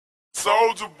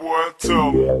Soldier Boy,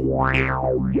 tell me. Ink,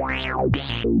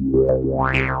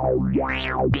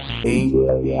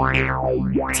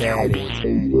 tatted,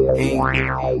 ink,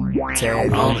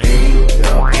 tatted, I'm tatted, I'm tatted,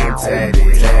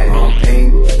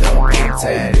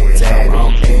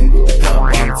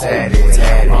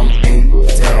 I'm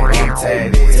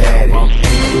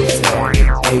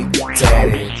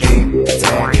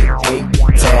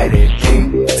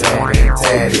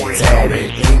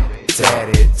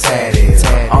tatted,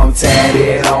 I'm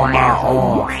tatted on my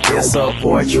arm. It's a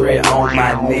portrait on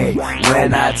my neck.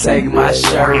 When I take my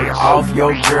shirt off,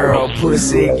 your girl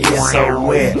pussy gets so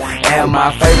wet. And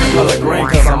my favorite color green,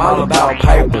 cause I'm all about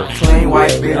paper. Clean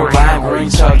white beetle, lime green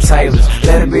Chuck Taylors.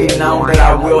 Let it be known that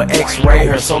I will x-ray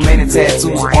her. So many tattoos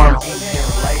on me.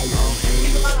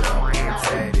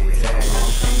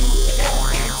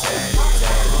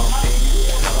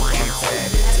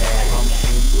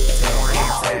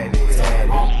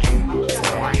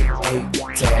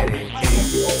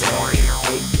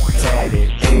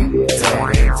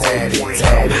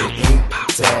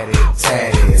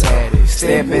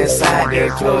 Step inside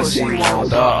that club, she want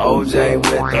the OJ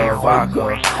with the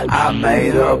vodka. I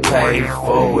made her pay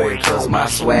for it, cause my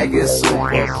swag is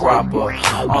super proper.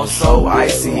 I'm so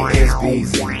icy, it's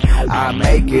busy. I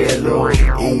make it look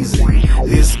easy.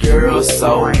 This girl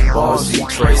so boss, she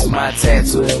traced my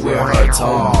tattoos with her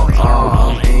tongue.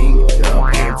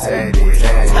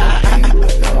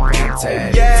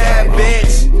 Yeah,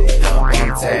 bitch.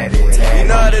 You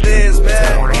know what it is,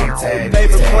 man.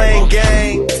 Paper Plane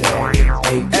Gang.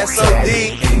 SOD.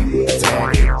 You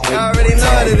already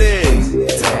know what it is.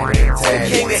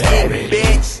 King of Ink,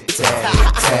 bitch.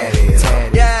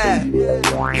 Yeah.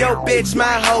 Yo, bitch, my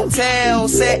hotel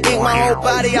said ink my whole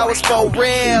body, I was for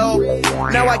real.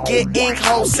 Now I get ink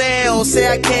wholesale.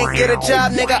 Say I can't get a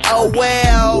job, nigga, oh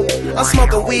well. I'm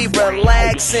smoking weed,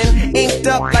 relaxing. Inked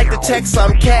up like the checks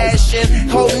I'm cashing.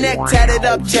 Whole neck tatted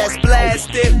up, chest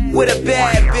blasted. With a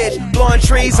bad bitch, blowing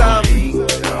trees,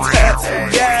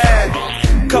 yeah.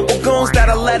 Couple goons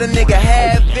that'll let a nigga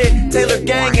have it. Taylor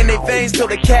gang in their veins till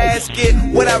the casket.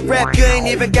 When I rap, you ain't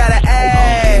even gotta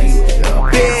ask,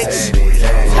 bitch.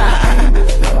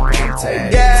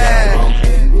 Yeah.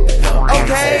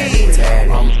 Okay.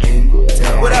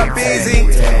 What up, Beezy?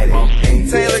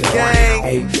 Taylor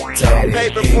gang.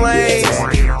 Paper Planes.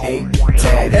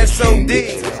 SOD.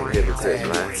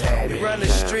 We run the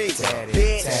streets,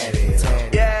 bitch.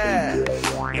 Yeah.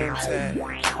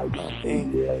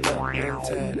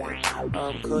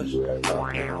 I'm Kush,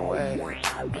 I'm wet.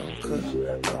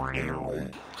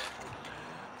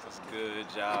 What's good,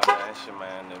 y'all, man? It's your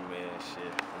man, the man,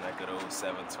 shit. From that good old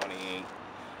 728.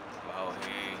 I'm out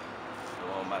here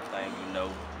doing my thing, you know.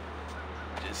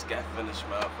 Just got finished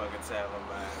motherfucking telling,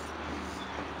 man.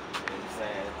 You know what I'm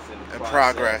saying? It's in the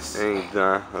progress. Ain't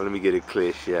done. Let me get a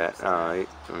clear shot. Alright.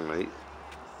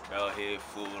 Out here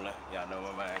fooling. Y'all know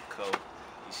my man Cole.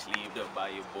 He sleeved up by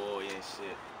your boy and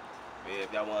shit. Yeah,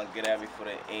 if y'all want to get at me for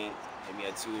the ink, hit me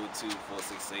at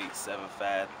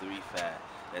 202-468-7535.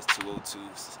 That's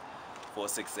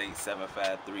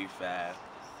 202-468-7535.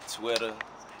 Twitter,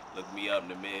 look me up in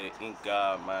the minute. Ink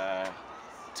God, man.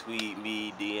 Tweet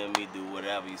me, DM me, do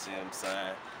whatever, you see what I'm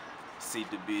saying? Seat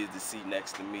to be is the seat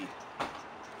next to me.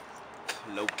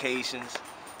 Locations,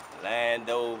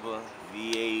 Landover,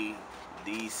 VA,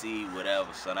 DC,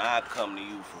 whatever. Son, I come to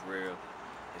you for real.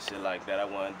 And shit like that. I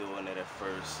wasn't doing it at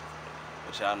first.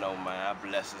 But y'all know, man, I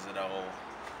blesses it all.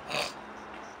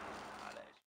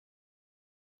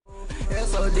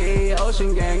 SOD,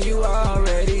 Ocean Gang, you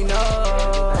already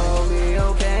know me,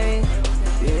 okay?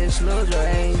 It's Lil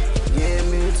Dre. Give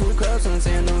me 2 cups and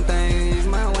send them things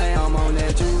my way. I'm on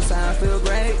that juice, I feel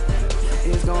great.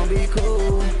 It's gonna be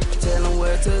cool. Tell them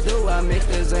what to do. I mix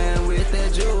the Zan with the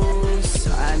juice.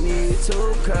 I need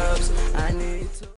 2 cups. I need 2.